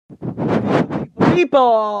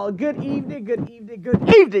People, good evening, good evening,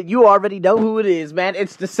 good evening. You already know who it is, man.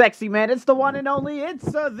 It's the sexy man. It's the one and only.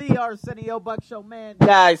 It's the Arsenio Buck Show, man.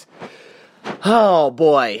 Guys, oh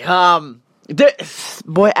boy, I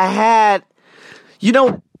had,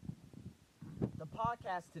 the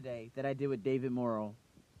podcast today that I did with David Mauro.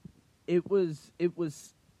 It was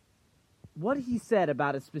what he said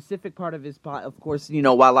about a specific part of his pod, of course,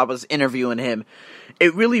 while I was interviewing him,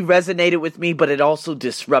 it really resonated with me, but it also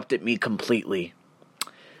disrupted me completely.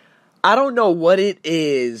 I don't know what it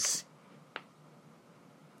is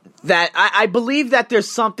that I believe that there's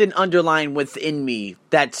something underlying within me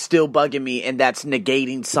that's still bugging me and that's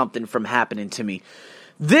negating something from happening to me.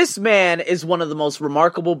 This man is one of the most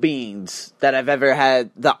remarkable beings that I've ever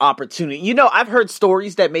had the opportunity. I've heard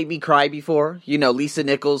stories that made me cry before. Lisa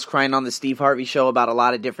Nichols crying on the Steve Harvey show about a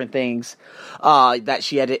lot of different things that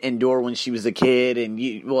she had to endure when she was a kid and,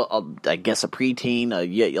 I guess a preteen,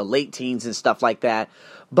 a late teens and stuff like that.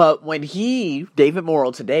 But when David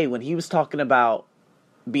Mauro today, when he was talking about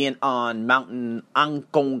being on Mountain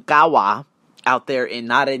Aconcagua out there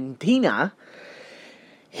in Argentina,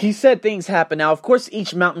 he said things happen. Now, of course,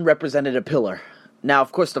 each mountain represented a pillar. Now,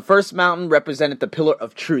 of course, the first mountain represented the pillar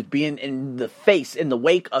of truth, being in the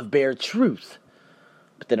wake of bare truth.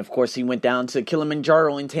 But then, of course, he went down to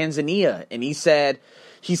Kilimanjaro in Tanzania, and he said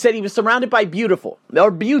he was surrounded by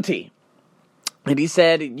beauty. And he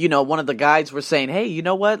said, one of the guides were saying, hey, you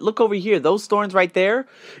know what? Look over here. Those thorns right there,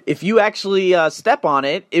 if you actually step on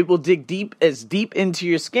it, it will dig deep into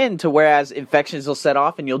your skin to whereas infections will set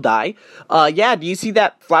off and you'll die. Do you see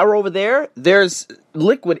that flower over there? There's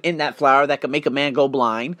liquid in that flower that can make a man go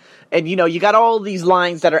blind. And, you got all these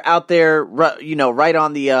lines that are out there, right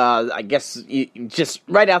on the, just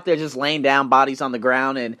right out there, just laying down bodies on the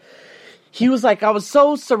ground. And he was like, I was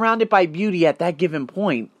so surrounded by beauty at that given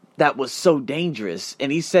point. That was so dangerous.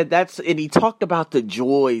 And he said and he talked about the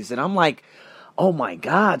joys. And I'm like, oh my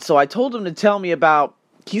God. So I told him to tell me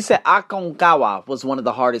he said Aconcagua was one of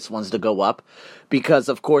the hardest ones to go up. Because,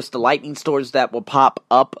 of course, the lightning storms that will pop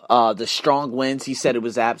up, the strong winds, he said it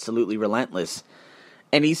was absolutely relentless.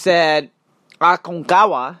 And he said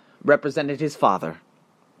Aconcagua represented his father.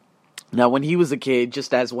 Now, when he was a kid,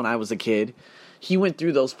 just as when I was a kid, he went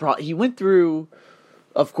through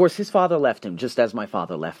of course, his father left him, just as my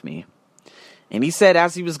father left me. And he said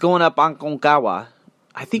as he was going up Aconcagua,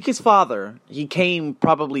 I think his father, he came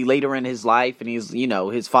probably later in his life, and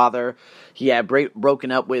his father, he had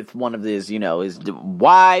broken up with one of his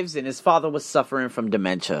wives, and his father was suffering from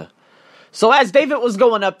dementia. So as David was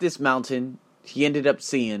going up this mountain, he ended up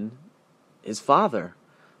seeing his father.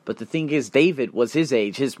 But the thing is, David was his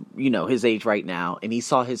age right now, and he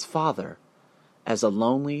saw his father as a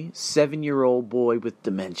lonely 7-year-old boy with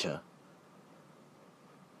dementia.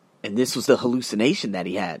 And this was the hallucination that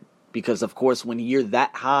he had. Because, of course, when you're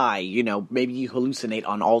that high, maybe you hallucinate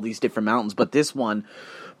on all these different mountains. But this one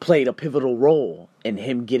played a pivotal role in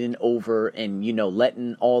him getting over and,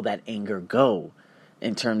 letting all that anger go.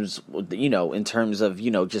 In terms of,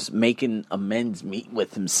 just making amends meet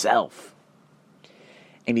with himself.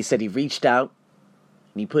 And he said he reached out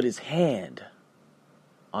and he put his hand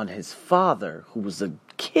on his father, who was a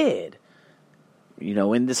kid,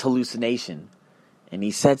 in this hallucination. And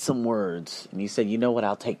he said some words, and he said, you know what,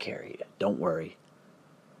 I'll take care of you. Don't worry.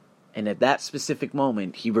 And at that specific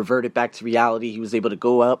moment, he reverted back to reality. He was able to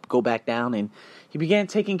go up, go back down, and he began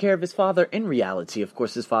taking care of his father in reality. Of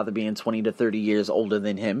course, his father being 20 to 30 years older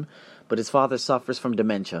than him, but his father suffers from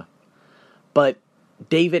dementia. But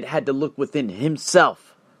David had to look within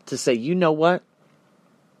himself to say, you know what?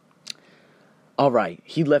 All right,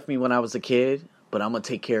 he left me when I was a kid, but I'm going to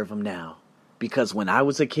take care of him now. Because when I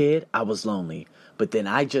was a kid, I was lonely. But then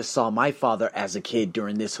I just saw my father as a kid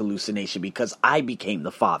during this hallucination because I became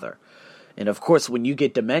the father. And of course, when you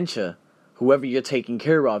get dementia, whoever you're taking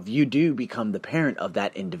care of, you do become the parent of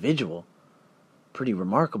that individual. Pretty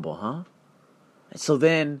remarkable, huh? And so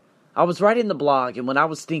then I was writing the blog, and when I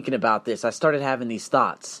was thinking about this, I started having these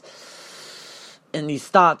thoughts. And these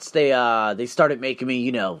thoughts, they started making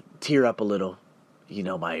me, tear up a little.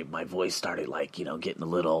 My voice started getting a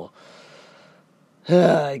little,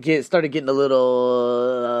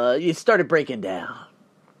 it started breaking down.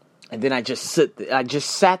 And then I just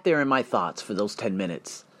sat there in my thoughts for those 10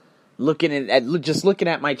 minutes, looking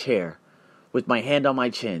at my chair with my hand on my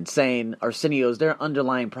chin, saying, Arsenio, is there an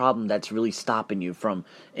underlying problem that's really stopping you from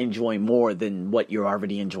enjoying more than what you're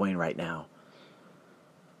already enjoying right now?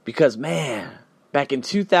 Because, man, back in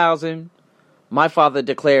 2000, my father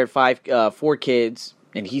declared 4 kids,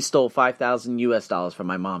 and he stole $5,000 from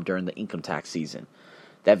my mom during the income tax season.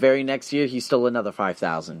 That very next year, he stole another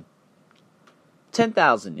 $5,000.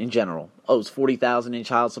 $10,000 in general. Owes $40,000 in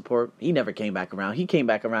child support. He never came back around. He came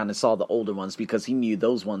back around and saw the older ones because he knew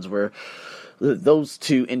those ones were those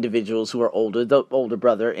two individuals who are older, the older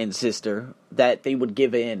brother and sister, that they would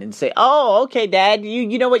give in and say, "Oh, okay, Dad,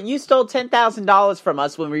 you know what? You stole $10,000 from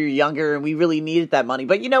us when we were younger and we really needed that money.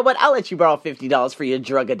 But you know what? I'll let you borrow $50 for your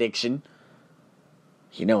drug addiction."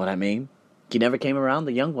 You know what I mean? He never came around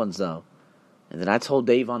the young ones, though. And then I told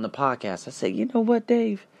Dave on the podcast, I said, "You know what,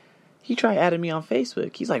 Dave? He tried adding me on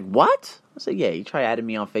Facebook." He's like, "What?" I said, "Yeah, he tried adding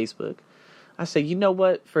me on Facebook." I said, "You know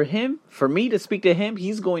what? For me to speak to him,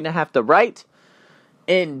 he's going to have to write.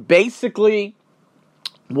 And basically,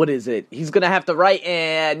 what is it? He's going to have to write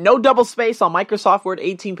no double space on Microsoft Word,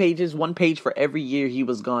 18 pages, 1 page for every year he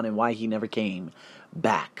was gone and why he never came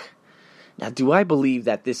back." Now, do I believe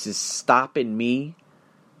that this is stopping me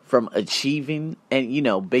from achieving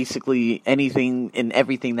and, basically anything and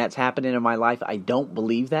everything that's happening in my life? I don't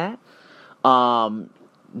believe that.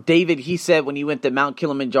 David, he said when he went to Mount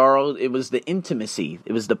Kilimanjaro, it was the intimacy.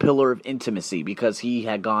 It was the pillar of intimacy because he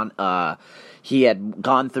had gone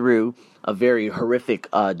through a very horrific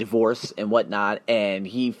divorce and whatnot, and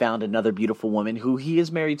he found another beautiful woman who he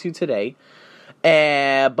is married to today.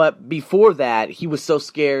 But before that, he was so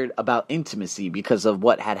scared about intimacy because of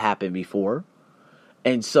what had happened before.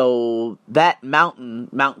 And so that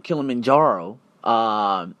Mount Kilimanjaro,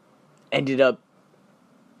 ended up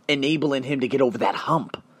enabling him to get over that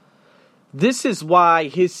hump. This is why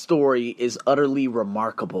his story is utterly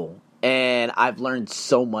remarkable, and I've learned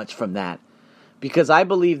so much from that, because I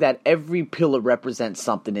believe that every pillar represents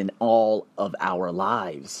something in all of our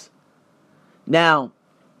lives. Now,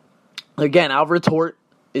 again, I'll retort,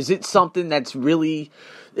 is it something that's really,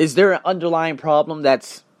 is there an underlying problem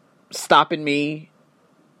that's stopping me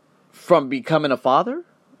from becoming a father?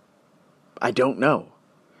 I don't know.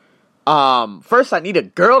 First I need a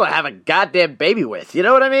girl to have a goddamn baby with. You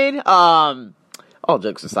know what I mean? All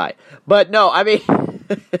jokes aside. But no, I mean,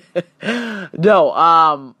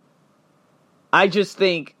 no, I just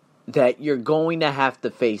think that you're going to have to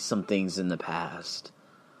face some things in the past.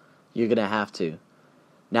 You're going to have to.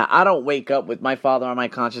 Now, I don't wake up with my father on my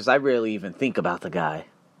conscience. I rarely even think about the guy,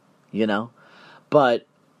 But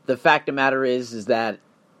the fact of the matter is that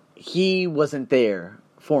he wasn't there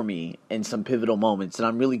for me in some pivotal moments, and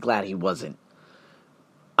I'm really glad he wasn't.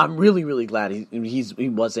 I'm really, really glad he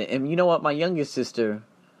wasn't. And you know what? My youngest sister,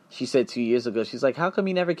 she said 2 years ago, she's like, "How come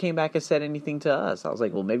he never came back and said anything to us?" I was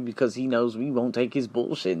like, well, maybe because he knows we won't take his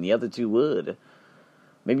bullshit, and the other two would.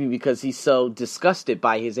 Maybe because he's so disgusted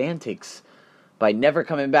by his antics, by never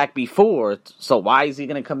coming back before, so why is he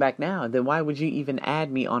going to come back now? And then why would you even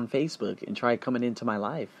add me on Facebook and try coming into my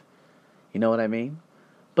life? You know what I mean?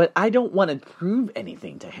 But I don't want to prove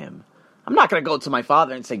anything to him. I'm not going to go to my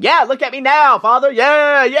father and say, "Yeah, look at me now, father.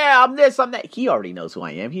 Yeah, I'm this, I'm that." He already knows who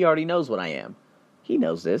I am. He already knows what I am. He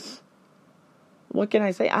knows this. What can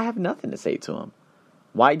I say? I have nothing to say to him.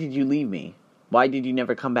 Why did you leave me? Why did you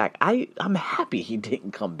never come back? I'm happy he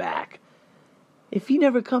didn't come back. If he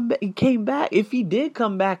never came back, if he did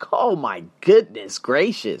come back, oh my goodness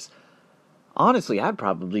gracious. Honestly, I'd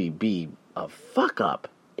probably be a fuck up,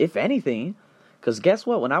 if anything. Because guess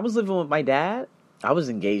what? When I was living with my dad, I was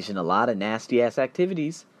engaged in a lot of nasty-ass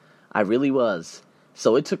activities. I really was.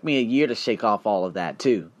 So it took me a year to shake off all of that,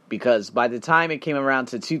 too. Because by the time it came around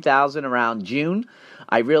to 2000, around June,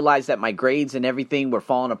 I realized that my grades and everything were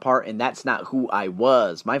falling apart, and that's not who I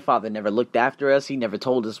was. My father never looked after us. He never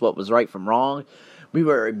told us what was right from wrong. We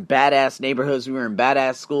were in badass neighborhoods. We were in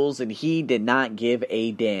badass schools, and he did not give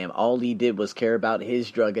a damn. All he did was care about his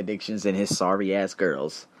drug addictions and his sorry-ass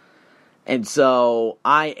girls. And so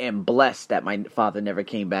I am blessed that my father never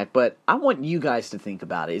came back. But I want you guys to think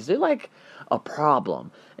about it. Is there like a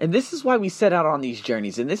problem? And this is why we set out on these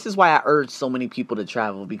journeys. And this is why I urge so many people to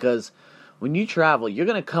travel. Because when you travel, you're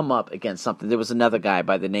going to come up against something. There was another guy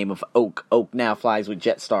by the name of Oak. Oak now flies with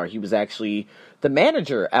Jetstar. He was actually the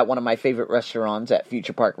manager at one of my favorite restaurants at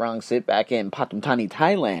Future Park Rangsit back in Pathum Thani,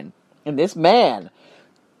 Thailand. And this man,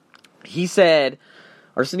 he said,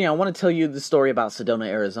 "Arsenio, I want to tell you the story about Sedona,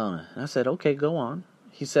 Arizona." And I said, "Okay, go on."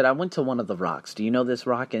 He said, "I went to one of the rocks. Do you know this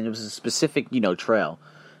rock?" And it was a specific, trail.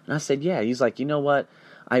 And I said, "Yeah." He's like, "You know what?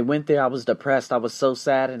 I went there. I was depressed. I was so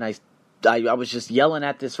sad. And I was just yelling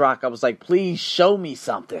at this rock. I was like, please show me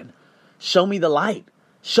something. Show me the light.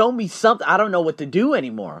 Show me something. I don't know what to do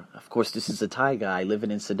anymore." Of course, this is a Thai guy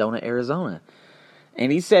living in Sedona, Arizona.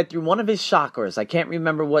 And he said through one of his chakras, I can't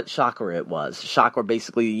remember what chakra it was. Chakra,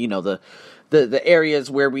 basically, the areas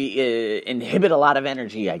where we inhibit a lot of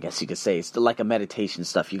energy, I guess you could say. It's like a meditation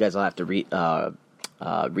stuff. You guys will have to read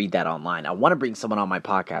that online. I want to bring someone on my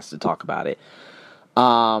podcast to talk about it.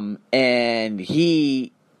 And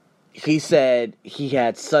he said he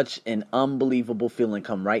had such an unbelievable feeling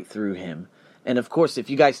come right through him. And of course, if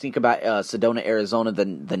you guys think about Sedona, Arizona,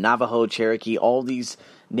 the Navajo, Cherokee, all these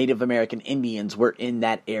Native American Indians were in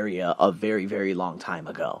that area a very, very long time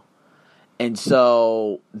ago. And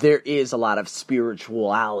so there is a lot of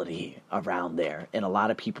spirituality around there. And a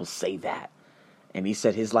lot of people say that. And he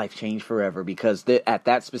said his life changed forever because at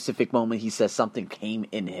that specific moment, he says something came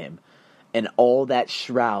in him. And all that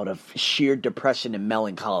shroud of sheer depression and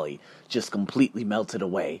melancholy just completely melted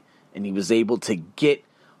away. And he was able to get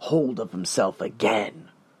hold of himself again.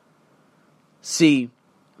 See,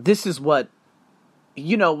 this is what,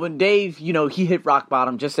 when Dave, he hit rock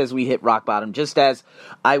bottom, just as we hit rock bottom, just as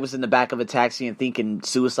I was in the back of a taxi and thinking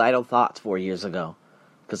suicidal thoughts 4 years ago.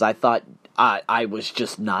 Because I thought I was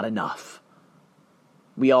just not enough.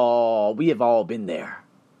 We have all been there.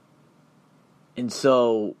 And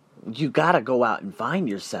so you gotta go out and find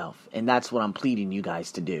yourself. And that's what I'm pleading you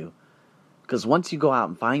guys to do. Because once you go out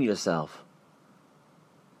and find yourself,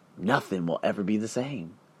 nothing will ever be the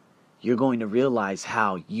same. You're going to realize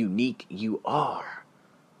how unique you are.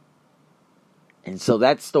 And so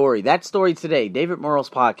that story today, David Mauro's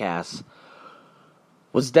podcast,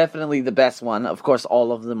 was definitely the best one. Of course,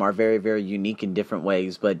 all of them are very, very unique in different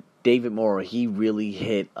ways. But David Mauro, he really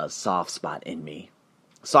hit a soft spot in me.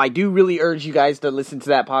 So I do really urge you guys to listen to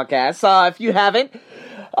that podcast. If you haven't,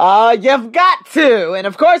 you've got to. And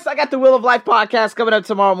of course, I got the Wheel of Life podcast coming up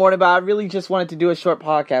tomorrow morning, but I really just wanted to do a short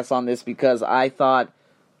podcast on this because I thought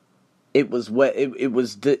it was,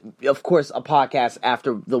 of course, a podcast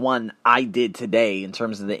after the one I did today in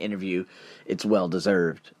terms of the interview. It's well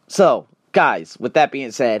deserved. So, guys, with that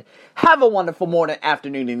being said, have a wonderful morning,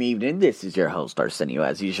 afternoon, and evening. This is your host, Arsenio,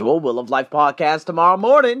 as usual. Wheel of Life podcast tomorrow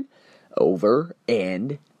morning. Over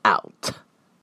and out.